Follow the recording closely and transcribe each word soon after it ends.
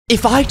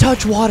If I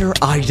touch water,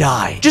 I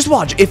die. Just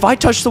watch. If I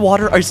touch the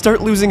water, I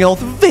start losing health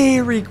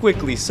very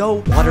quickly.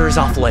 So, water is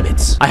off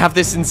limits. I have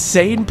this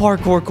insane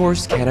parkour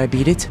course. Can I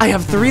beat it? I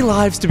have 3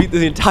 lives to beat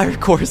the entire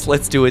course.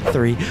 Let's do it.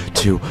 3,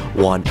 2,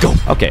 1, go.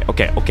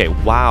 Okay.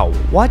 Wow.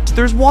 What?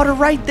 There's water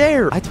right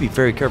there. I have to be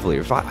very careful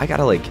here. I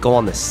gotta, like, go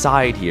on the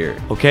side here.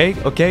 Okay.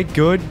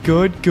 Good.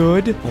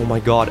 Oh, my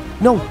God.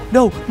 No.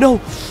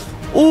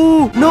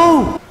 Oh,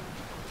 no.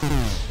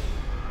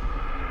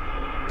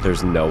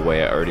 There's no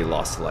way I already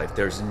lost a life.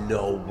 There's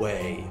no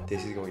way.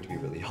 This is going to be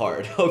really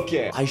hard.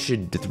 Okay. I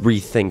should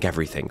rethink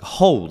everything.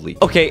 Holy.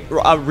 Okay,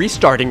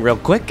 restarting real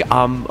quick.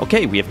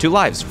 Okay, we have 2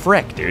 lives.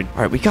 Frick, dude.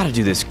 All right, we got to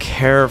do this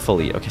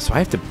carefully. Okay, so I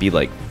have to be,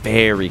 like,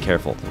 very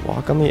careful.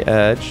 Walk on the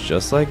edge,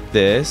 just like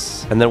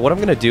this. And then what I'm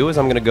going to do is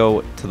I'm going to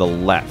go to the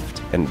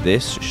left. And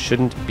this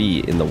shouldn't be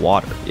in the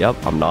water.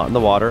 Yep, I'm not in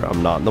the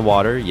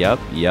water. Yep.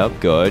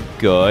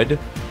 Good.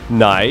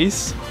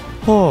 Nice.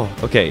 Oh,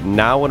 okay,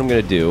 now what I'm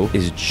gonna do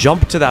is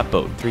jump to that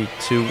boat. 3,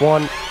 2,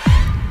 1.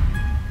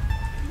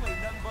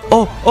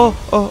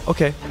 Oh,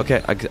 okay.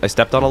 I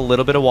stepped on a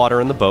little bit of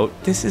water in the boat.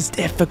 This is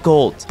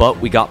difficult, but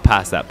we got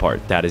past that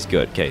part. That is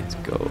good. Okay, let's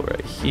go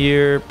right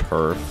here.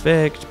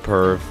 Perfect.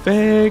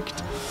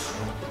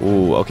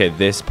 Ooh, okay,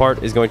 this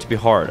part is going to be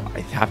hard. I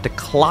have to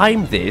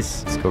climb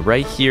this. Let's go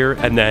right here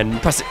and then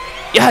press it.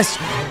 Yes!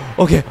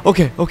 Okay,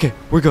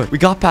 we're good. We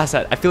got past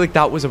that. I feel like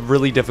that was a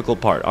really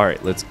difficult part. All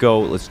right, let's go.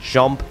 Let's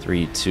jump.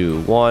 3,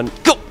 2, 1,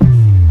 go!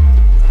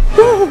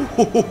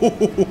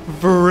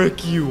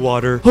 Frick you,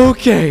 water.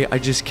 Okay, I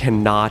just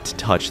cannot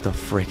touch the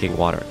freaking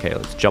water. Okay,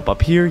 let's jump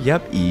up here.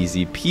 Yep,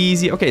 easy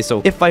peasy. Okay,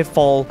 so if I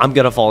fall, I'm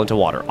gonna fall into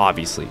water,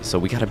 obviously. So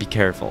we gotta be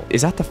careful.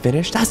 Is that the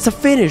finish? That's the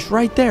finish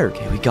right there.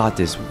 Okay, we got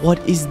this.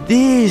 What is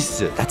this?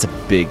 That's a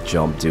big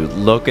jump, dude.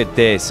 Look at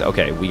this.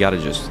 Okay, we gotta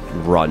just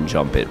run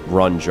jump it.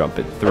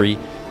 3,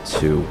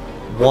 2,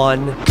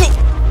 1, go!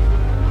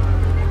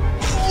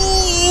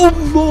 Oh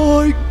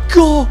my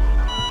God!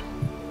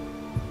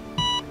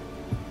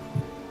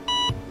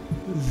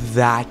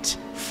 That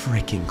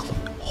freaking close.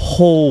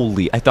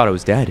 Holy, I thought I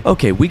was dead.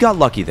 Okay, we got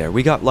lucky there.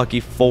 We got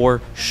lucky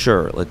for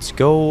sure. Let's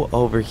go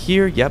over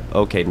here. Yep.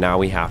 Okay, now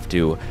we have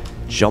to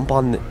jump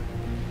on the...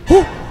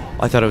 Oh!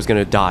 I thought I was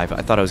gonna dive.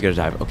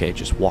 Okay,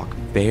 just walk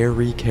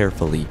very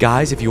carefully.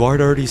 Guys, if you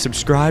aren't already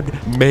subscribed,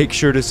 make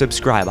sure to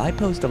subscribe. I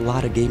post a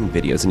lot of gaming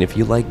videos, and if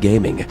you like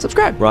gaming,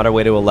 subscribe. We're on our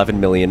way to 11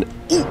 million.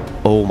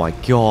 Oh my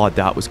God,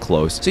 that was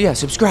close. So yeah,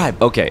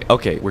 subscribe. Okay,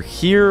 we're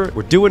here.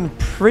 We're doing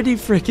pretty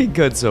freaking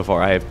good so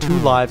far. I have 2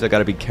 lives. I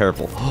gotta be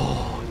careful.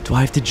 Do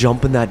I have to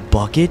jump in that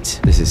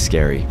bucket? This is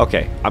scary.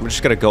 Okay, I'm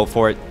just gonna go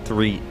for it.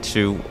 3,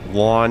 2,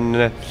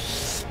 1.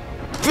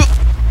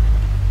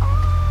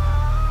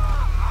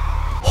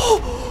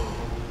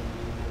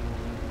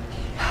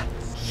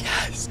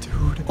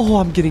 Oh,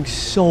 I'm getting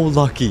so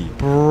lucky.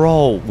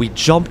 Bro, we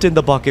jumped in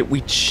the bucket. We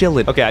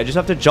chillin'. Okay, I just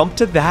have to jump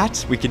to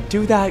that. We can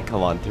do that.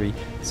 Come on, 3,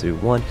 2,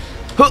 1.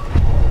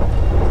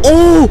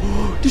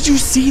 Oh, did you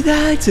see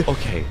that?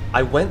 Okay,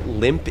 I went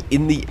limp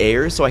in the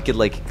air so I could,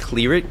 like,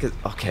 clear it.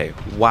 Okay,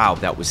 wow,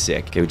 that was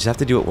sick. Okay, we just have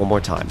to do it one more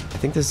time. I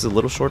think this is a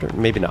little shorter.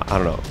 Maybe not. I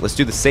don't know. Let's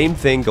do the same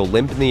thing. Go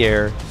limp in the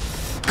air.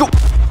 Go.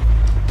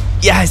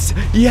 Yes.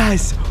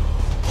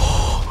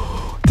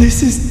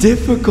 This is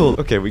difficult.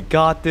 Okay, we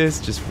got this.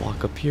 Just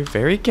walk up here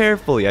very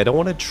carefully. I don't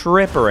want to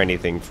trip or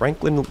anything.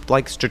 Franklin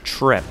likes to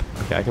trip.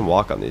 Okay, I can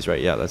walk on these, right?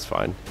 Yeah, that's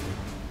fine.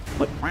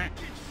 What?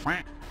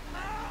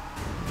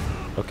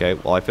 Okay,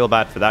 well, I feel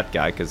bad for that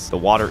guy because the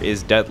water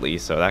is deadly,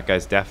 so that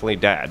guy's definitely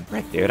dead.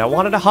 Right, dude, I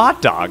wanted a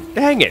hot dog.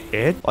 Dang it,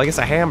 dude. Well, I guess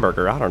a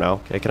hamburger. I don't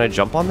know. Okay, can I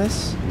jump on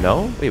this?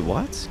 No? Wait,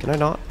 what? Can I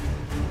not?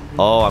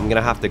 Oh, I'm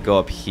gonna have to go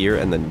up here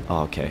and then...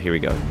 Oh, okay, here we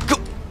go. Go!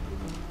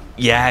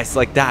 Yes,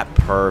 like that.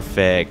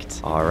 Perfect.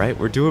 All right,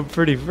 we're doing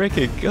pretty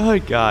freaking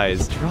good,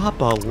 guys. Drop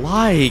a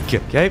like.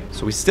 Okay,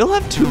 so we still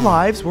have 2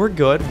 lives. We're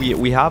good.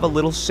 We have a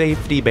little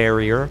safety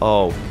barrier.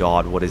 Oh,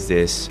 God, what is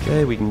this?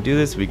 Okay, we can do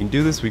this. We can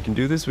do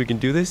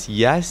this.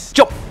 Yes.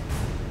 Jump.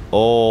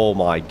 Oh,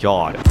 my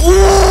God.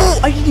 Oh,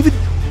 I didn't even...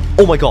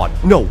 Oh, my God.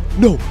 No.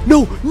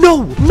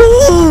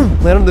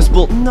 Land on this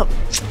bull. No.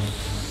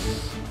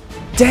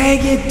 Dang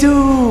it,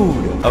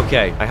 dude.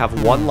 Okay, I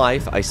have 1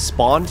 life. I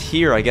spawned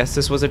here. I guess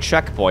this was a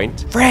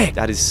checkpoint. Frick,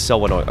 that is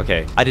so annoying.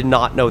 Okay, I did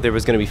not know there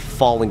was going to be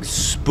falling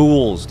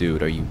spools,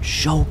 dude. Are you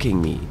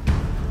joking me?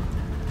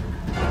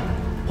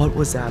 What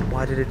was that?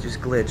 Why did it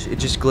just glitch? It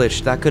just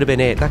glitched. That could have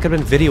been it. That could have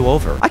been video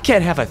over. I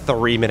can't have a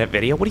 3-minute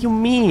video. What do you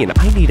mean?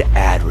 I need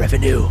ad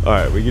revenue. All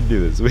right, we can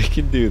do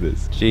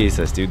this.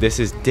 Jesus, dude, this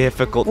is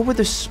difficult. What were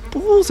the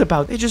spools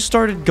about? They just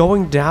started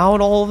going down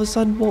all of a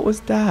sudden. What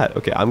was that?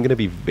 Okay, I'm gonna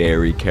be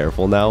very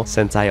careful now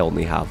since I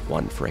only have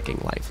 1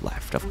 freaking life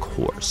left, of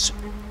course.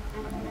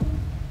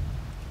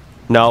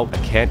 No, I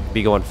can't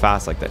be going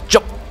fast like that.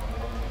 Jump.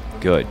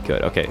 Good.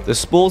 Okay, the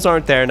spools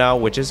aren't there now,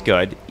 which is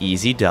good.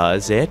 Easy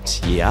does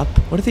it. Yep.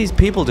 What are these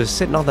people just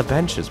sitting on the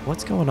benches?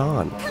 What's going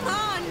on? Come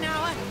on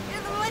now.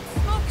 Let's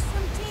smoke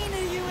some Tina,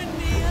 you and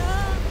me,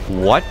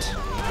 huh? What?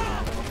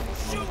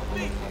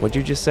 What'd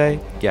you just say?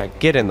 Yeah,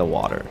 get in the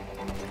water.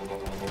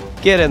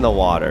 Get in the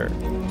water.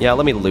 Yeah,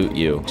 let me loot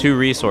you. 2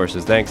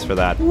 resources. Thanks for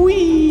that.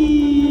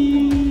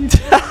 Whee!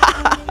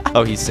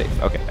 Oh, he's safe.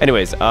 Okay.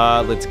 Anyways,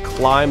 let's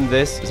climb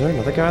this. Is there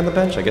another guy on the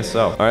bench? I guess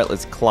so. All right,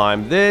 let's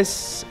climb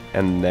this.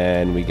 And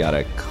then we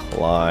gotta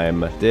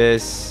climb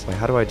this. Wait,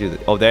 how do I do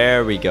this? Oh,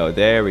 there we go.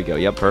 There we go.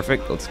 Yep,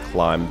 perfect. Let's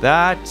climb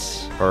that.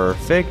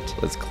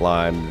 Perfect. Let's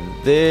climb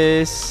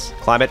this.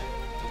 Climb it.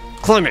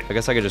 Climb it. I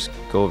guess I could just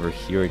go over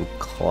here and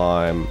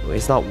climb. Wait,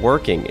 it's not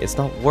working. It's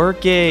not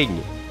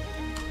working.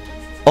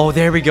 Oh,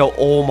 there we go.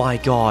 Oh my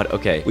god.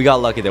 Okay, we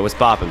got lucky there. What's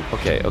popping?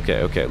 Okay,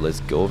 okay, okay.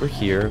 Let's go over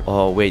here.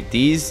 Oh, wait.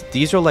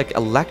 These are like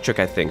electric,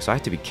 I think. So I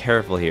have to be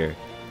careful here.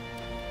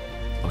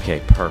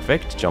 Okay,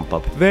 perfect. Jump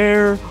up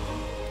there.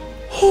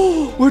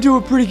 Oh, we're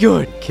doing pretty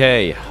good.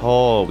 Okay.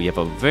 Oh, we have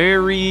a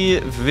very,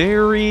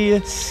 very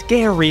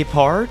scary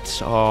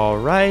part. All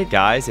right,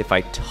 guys. If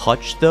I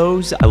touch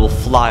those, I will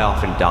fly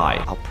off and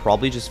die. I'll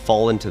probably just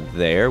fall into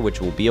there,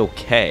 which will be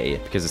okay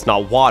because it's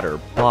not water,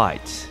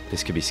 but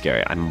this could be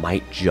scary. I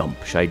might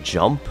jump. Should I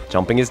jump?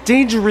 Jumping is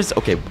dangerous.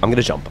 Okay, I'm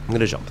gonna jump. I'm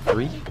gonna jump.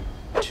 3,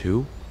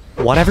 2,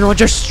 1. Everyone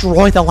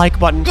destroy the like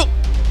button. Go.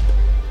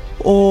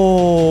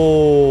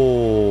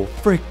 Oh,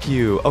 frick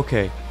you.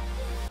 Okay.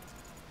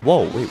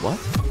 Whoa, wait, what?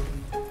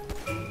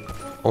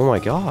 Oh my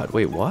god,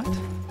 wait, what?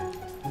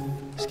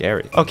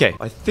 Scary. Okay,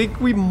 I think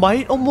we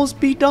might almost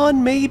be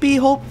done, maybe,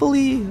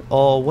 hopefully.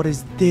 Oh, what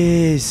is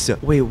this?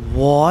 Wait,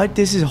 what?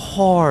 This is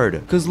hard.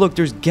 Because look,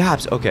 there's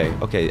gaps. Okay,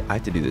 okay, I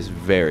have to do this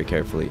very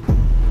carefully.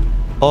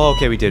 Oh,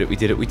 okay, we did it, we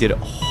did it, we did it.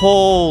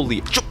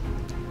 Holy...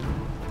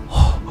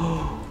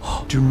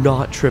 Do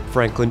not trip,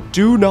 Franklin.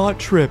 Do not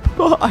trip.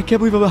 Oh, I can't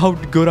believe how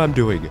good I'm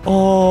doing.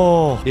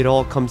 Oh, it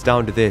all comes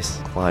down to this.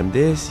 Climb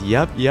this.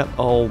 Yep, yep.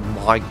 Oh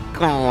my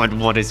god,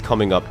 what is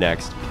coming up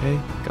next? Okay,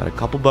 got a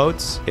couple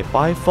boats. If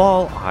I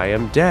fall, I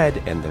am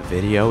dead and the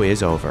video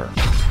is over.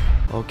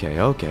 Okay,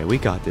 okay, we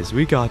got this.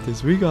 We got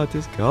this. We got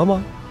this. Come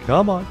on.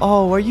 Come on.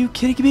 Oh, are you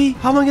kidding me?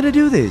 How am I gonna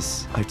do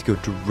this? I have to go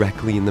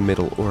directly in the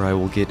middle or I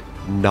will get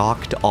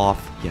knocked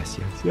off. Yes,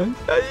 yes, yes,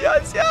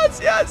 yes, yes,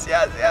 yes,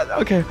 yes, yes.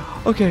 Okay,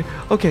 okay,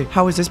 okay.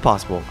 How is this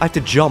possible? I have to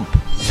jump.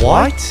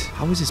 What?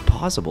 How is this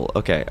possible?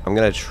 Okay, I'm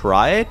gonna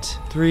try it.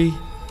 3,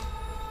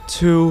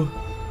 2,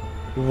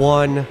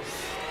 1.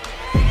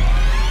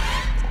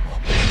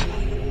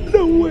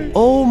 No way.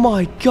 Oh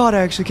my god, I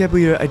actually can't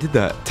believe I did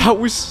that. That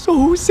was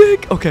so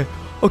sick. Okay,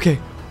 okay,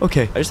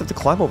 okay. I just have to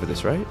climb over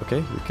this, right?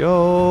 Okay, here we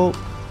go.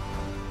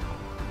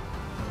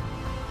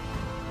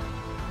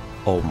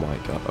 Oh my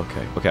god,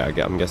 okay.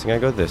 Okay, I'm guessing I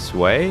go this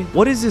way.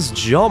 What is this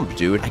jump,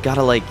 dude? I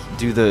gotta, like,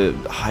 do the...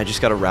 I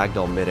just gotta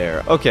ragdoll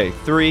midair. Okay,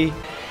 3.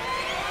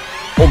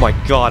 Oh my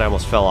god, I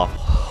almost fell off.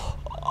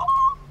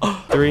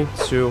 3,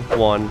 2,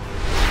 1.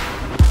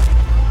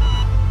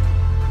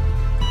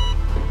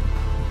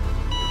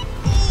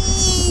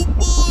 Oh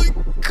my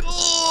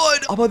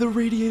god! I'm on the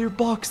radiator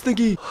box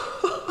thingy.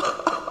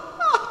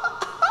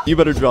 You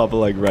better drop a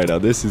like right now.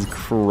 This is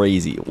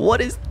crazy.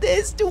 What is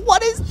this, dude?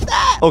 What is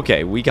that?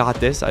 Okay, we got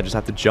this. I just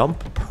have to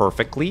jump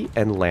perfectly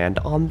and land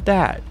on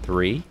that.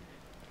 3,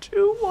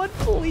 2, 1,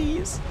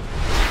 please.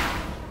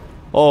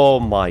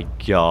 Oh my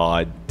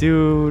god,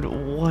 dude.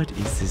 What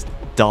is this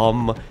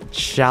dumb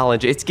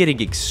challenge? It's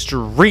getting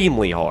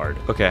extremely hard.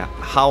 Okay,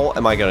 how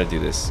am I gonna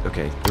do this?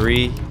 Okay,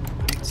 3,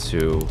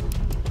 2,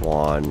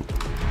 1.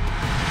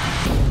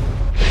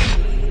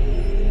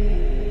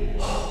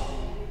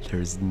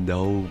 There's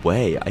no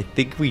way. I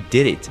think we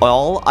did it.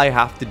 All I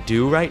have to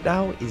do right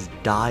now is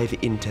dive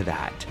into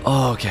that.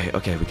 Oh, okay,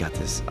 okay, we got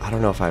this. I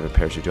don't know if I have a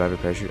parachute. Do I have a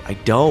parachute? I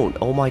don't.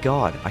 Oh my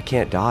god. I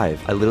can't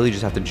dive. I literally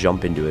just have to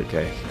jump into it.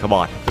 Okay, come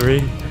on.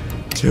 3,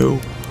 2,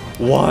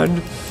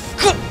 1.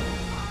 Go!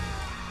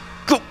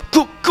 Go,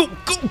 go, go,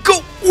 go,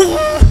 go!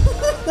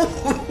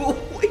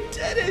 We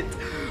did it!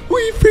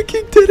 We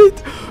freaking did it!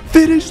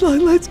 Finish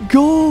line, let's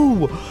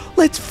go!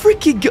 Let's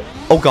freaking go!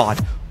 Oh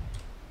god.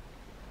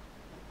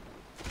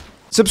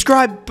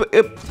 Subscribe.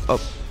 Oh,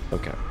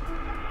 okay.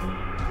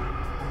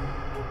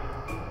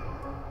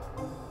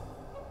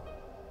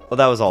 Well,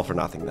 that was all for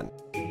nothing then.